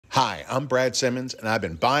Hi, I'm Brad Simmons, and I've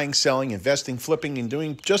been buying, selling, investing, flipping, and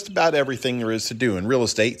doing just about everything there is to do in real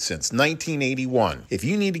estate since 1981. If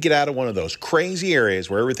you need to get out of one of those crazy areas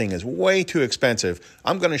where everything is way too expensive,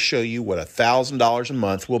 I'm going to show you what $1,000 a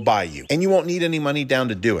month will buy you. And you won't need any money down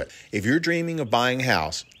to do it. If you're dreaming of buying a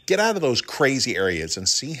house, get out of those crazy areas and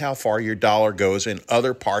see how far your dollar goes in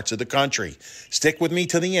other parts of the country. Stick with me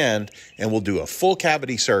to the end, and we'll do a full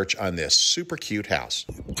cavity search on this super cute house.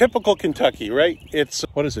 Typical Kentucky, right? It's,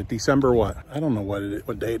 what is it, December what? I don't know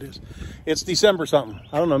what day it is. It's December something.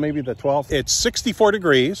 I don't know, maybe the 12th. It's 64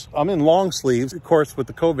 degrees. I'm in long sleeves. Of course, with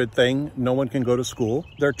the COVID thing, no one can go to school.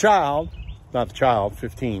 Their child, not the child,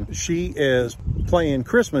 15, she is playing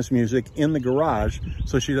Christmas music in the garage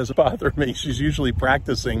so she doesn't bother me. She's usually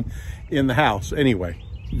practicing in the house. Anyway,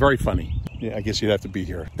 very funny. Yeah, I guess you'd have to be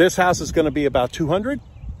here. This house is going to be about $200,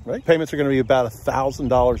 right? Payments are going to be about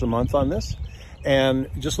 $1,000 a month on this. And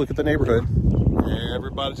just look at the neighborhood.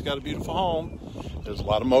 Everybody's got a beautiful home. There's a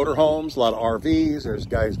lot of motor homes, a lot of RVs. There's a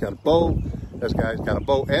guy who's got a boat. There's a guy who's got a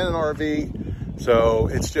boat and an RV. So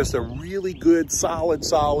it's just a really good, solid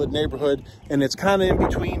neighborhood. And it's kind of in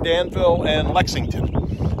between Danville and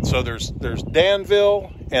Lexington. So there's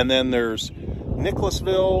Danville, and then there's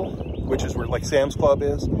Nicholasville, which is where like Sam's Club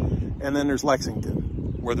is. And then there's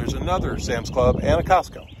Lexington, where there's another Sam's Club and a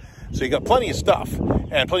Costco. So you got plenty of stuff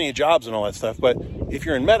and plenty of jobs and all that stuff. But if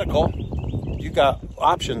you're in medical, you got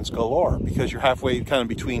options galore because you're halfway kind of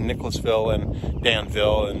between Nicholasville and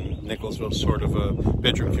Danville, and Nicholasville is sort of a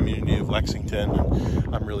bedroom community of Lexington.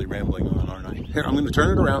 And I'm really rambling on, aren't I? Here, I'm going to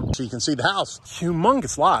turn it around so you can see the house.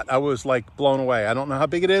 Humongous lot. I was like blown away. I don't know how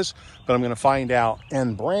big it is, but I'm going to find out.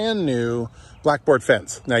 And brand new blackboard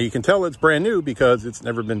fence. Now you can tell it's brand new because it's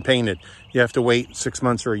never been painted. You have to wait 6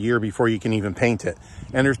 months or a year before you can even paint it.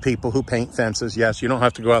 And there's people who paint fences. Yes, you don't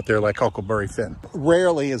have to go out there like Huckleberry Finn.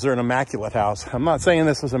 Rarely is there an immaculate house. I'm not saying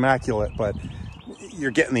this was immaculate, but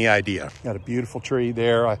you're getting the idea. Got a beautiful tree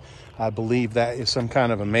there. I believe that is some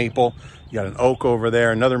kind of a maple. You got an oak over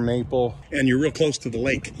there, another maple, and you're real close to the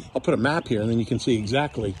lake. I'll put a map here and then you can see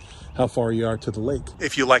exactly how far you are to the lake.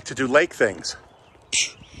 If you like to do lake things,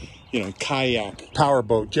 you know, kayak,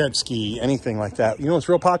 powerboat, jet ski, anything like that. You know what's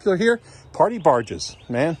real popular here? Party barges,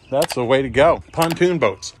 man. That's the way to go. Pontoon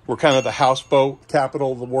boats. We're kind of the houseboat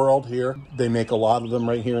capital of the world here. They make a lot of them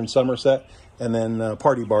right here in Somerset. And then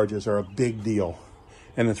party barges are a big deal.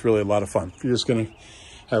 And it's really a lot of fun. If you're just going to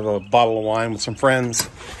have a bottle of wine with some friends,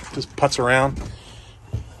 just putz around.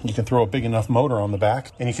 You can throw a big enough motor on the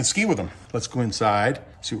back and you can ski with them. Let's go inside,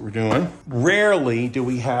 see what we're doing. Rarely do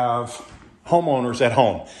we have homeowners at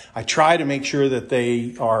home. I try to make sure that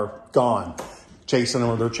they are gone, chasing them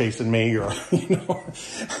or they're chasing me, or you know,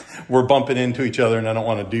 we're bumping into each other, and I don't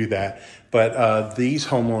want to do that. But these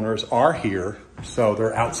homeowners are here, so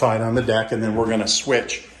they're outside on the deck, and then we're going to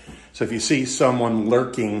switch. So if you see someone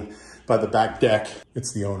lurking by the back deck,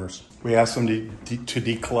 it's the owners. We asked them to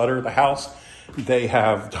declutter the house. They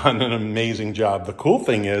have done an amazing job. The cool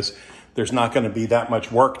thing is there's not going to be that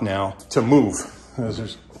much work now to move.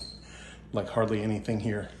 There's like hardly anything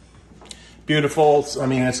here. Beautiful. I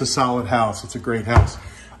mean, it's a solid house. It's a great house.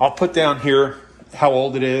 I'll put down here how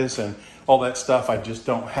old it is and all that stuff. I just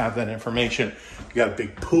don't have that information. You got a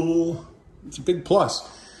big pool. It's a big plus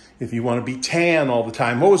if you want to be tan all the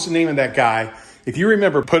time. What was the name of that guy? If you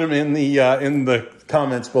remember, put him in the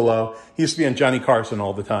comments below. He used to be on Johnny Carson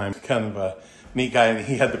all the time. Kind of a neat guy, and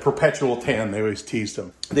he had the perpetual tan. They always teased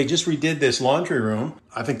him. They just redid this laundry room.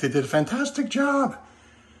 I think they did a fantastic job.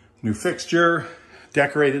 New fixture,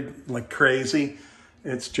 decorated like crazy.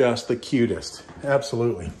 It's just the cutest,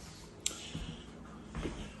 absolutely.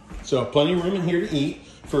 So plenty of room in here to eat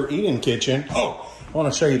for eating kitchen. Oh, I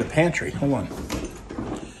want to show you the pantry. Hold on.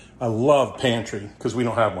 I love pantry because we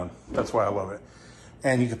don't have one. That's why I love it.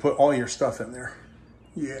 And you can put all your stuff in there.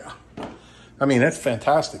 Yeah. I mean, that's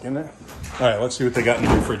fantastic, isn't it? All right, let's see what they got in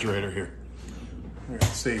the refrigerator here. Let's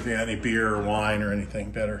see if they got any beer or wine or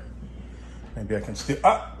anything better. Maybe I can steal.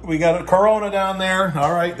 Ah, we got a Corona down there.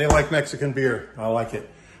 All right, they like Mexican beer. I like it.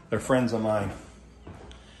 They're friends of mine.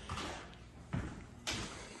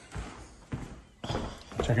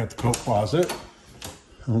 Check out the coat closet.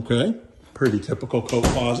 Okay, pretty typical coat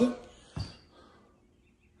closet.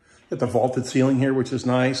 Got the vaulted ceiling here, which is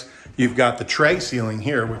nice. You've got the tray ceiling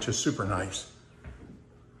here, which is super nice.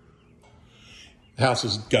 The house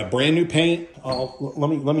has got brand new paint. Let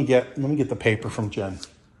me get the paper from Jen.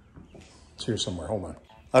 It's here somewhere. Hold on.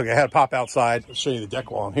 Okay, I had to pop outside. I'll show you the deck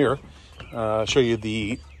while I'm here. Show you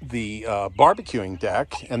the barbecuing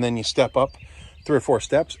deck, and then you step up 3 or 4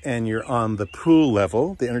 steps and you're on the pool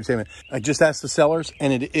level, the entertainment. I just asked the sellers,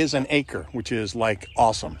 and it is an acre, which is like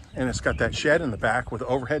awesome. And it's got that shed in the back with an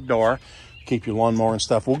overhead door, keep your lawnmower and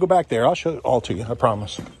stuff. We'll go back there. I'll show it all to you, I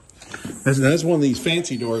promise. That's one of these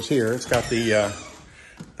fancy doors here. It's got the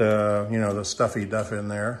you know, the stuffy duff in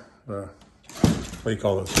there. The, what do you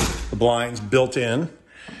call those? The blinds built in,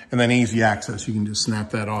 and then easy access. You can just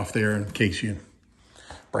snap that off there in case you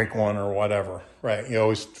break one or whatever, right? You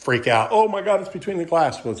always freak out. Oh my God, it's between the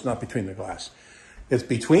glass. Well, it's not between the glass. It's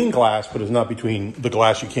between glass, but it's not between the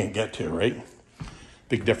glass you can't get to, right?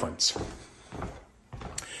 Big difference.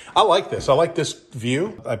 I like this. I like this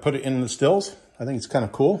view. I put it in the stills. I think it's kind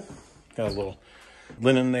of cool. Got a little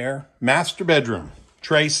linen there. Master bedroom,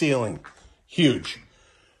 tray ceiling, huge.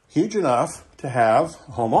 Huge enough to have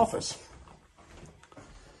a home office.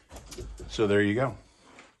 So there you go.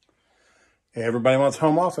 Everybody wants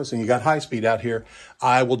home office, and you got high speed out here.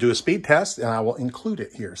 I will do a speed test, and I will include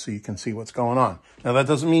it here so you can see what's going on. Now, that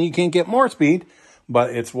doesn't mean you can't get more speed, but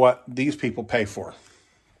it's what these people pay for.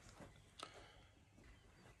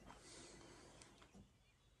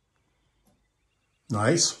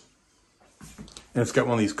 Nice. And it's got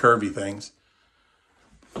one of these curvy things.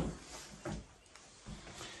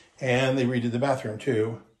 And they redid the bathroom,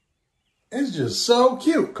 too. It's just so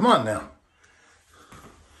cute. Come on now.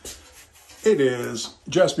 It is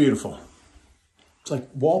just beautiful. It's like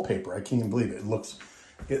wallpaper. I can't even believe it.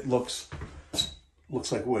 It looks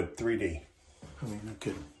like wood, 3D. I mean, no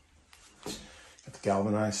kidding. Got the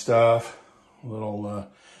galvanized stuff, a little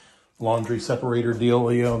laundry separator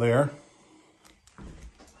dealio there.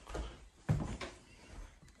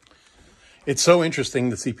 It's so interesting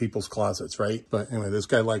to see people's closets, right? But anyway, this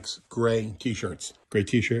guy likes gray t-shirts, gray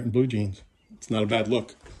t-shirt and blue jeans. It's not a bad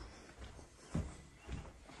look.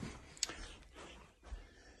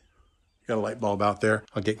 Got a light bulb out there.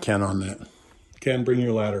 I'll get Ken on that. Ken, bring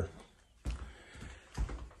your ladder.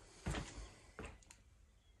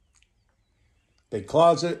 Big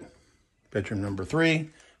closet. Bedroom number 3.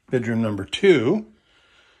 Bedroom number 2,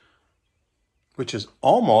 which is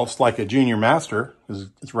almost like a junior master.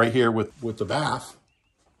 It's right here with the bath.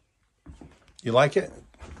 You like it?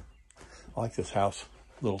 I like this house.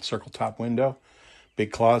 Little circle top window.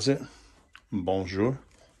 Big closet. Bonjour.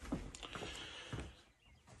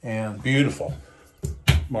 And beautiful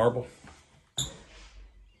marble.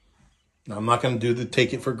 Now, I'm not going to do the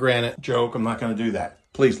take it for granted joke. I'm not going to do that.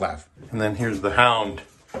 Please laugh. And then here's the hound.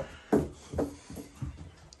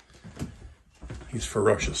 He's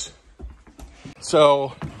ferocious.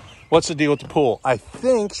 So what's the deal with the pool? I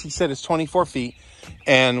think she said it's 24 feet,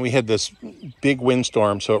 and we had this big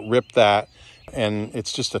windstorm, so it ripped that, and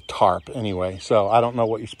it's just a tarp anyway. So I don't know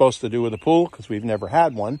what you're supposed to do with a pool because we've never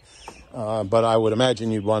had one. But I would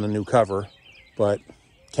imagine you'd want a new cover, but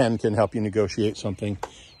Ken can help you negotiate something,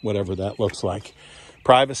 whatever that looks like.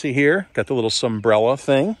 Privacy here, got the little sombrella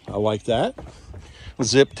thing. I like that.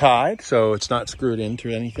 Zip tied, so it's not screwed into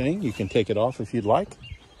anything. You can take it off if you'd like.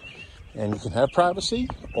 And you can have privacy,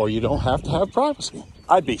 or you don't have to have privacy.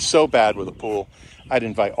 I'd be so bad with a pool. I'd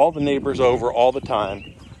invite all the neighbors over all the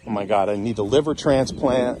time. Oh my God, I need a liver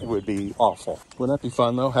transplant. It would be awful. Wouldn't that be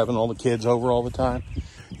fun though, having all the kids over all the time?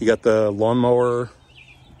 You got the lawnmower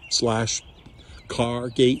 / car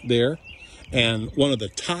gate there. And one of the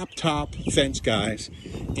top fence guys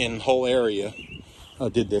in the whole area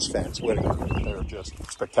did this fence. They're just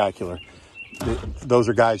spectacular. Those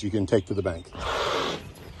are guys you can take to the bank.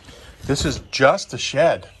 This is just a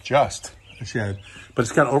shed, but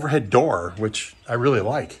it's got an overhead door, which I really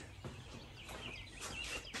like.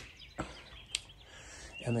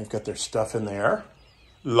 And they've got their stuff in there.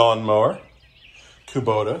 Lawnmower.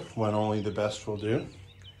 Kubota, when only the best will do.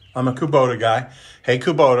 I'm a Kubota guy. Hey,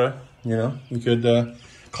 Kubota, you know, you could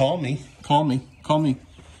call me.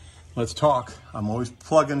 Let's talk. I'm always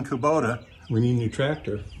plugging Kubota. We need a new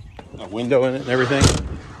tractor. A window in it and everything.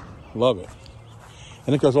 Love it.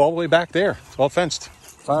 And it goes all the way back there. It's all fenced.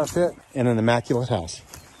 Fire pit and an immaculate house.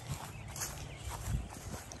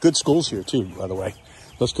 Good schools here too, by the way.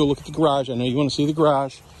 Let's go look at the garage. I know you want to see the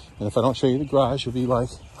garage. And if I don't show you the garage, you'll be like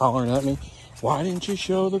hollering at me. Why didn't you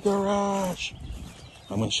show the garage?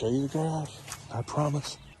 I'm going to show you the garage. I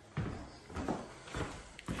promise.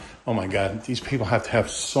 Oh my God, these people have to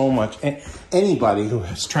have so much. Anybody who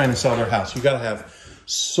is trying to sell their house, you got to have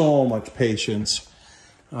so much patience.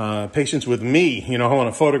 Patience with me. You know, I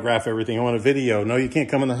want to photograph everything. I want a video. No, you can't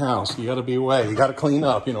come in the house. You got to be away. You got to clean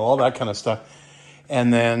up, you know, all that kind of stuff.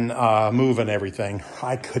 And then moving everything.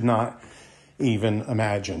 I could not even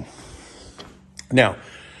imagine. Now,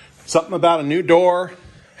 something about a new door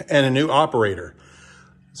and a new operator.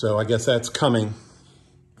 So I guess that's coming,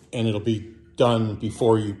 and it'll be done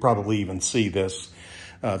before you probably even see this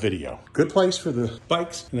video. Good place for the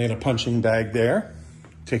bikes. And they had a punching bag there.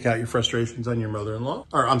 Take out your frustrations on your mother-in-law.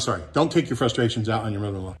 Or I'm sorry, don't take your frustrations out on your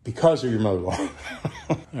mother-in-law because of your mother-in-law.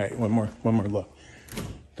 All right, one more look.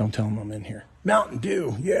 Don't tell them I'm in here. Mountain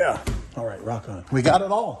Dew, yeah. All right, rock on. We got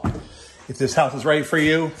it all. If this house is right for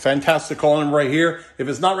you, fantastic, call them right here. If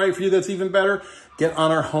it's not right for you, that's even better. Get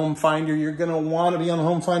on our Home Finder. You're gonna wanna be on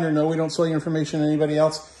Home Finder. No, we don't sell your information to anybody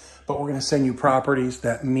else, but we're gonna send you properties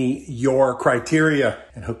that meet your criteria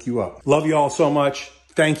and hook you up. Love you all so much.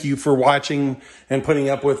 Thank you for watching and putting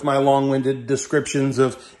up with my long-winded descriptions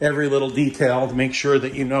of every little detail to make sure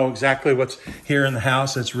that you know exactly what's here in the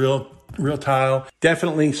house. It's real tile.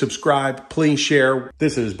 Definitely subscribe. Please share.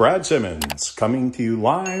 This is Brad Simmons coming to you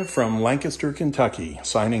live from Lancaster, Kentucky,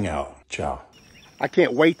 signing out. Ciao. I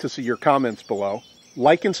can't wait to see your comments below.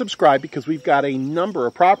 Like and subscribe because we've got a number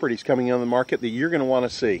of properties coming on the market that you're going to want to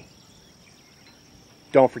see.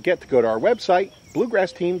 Don't forget to go to our website,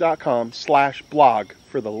 bluegrassteam.com/blog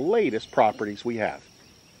for the latest properties we have.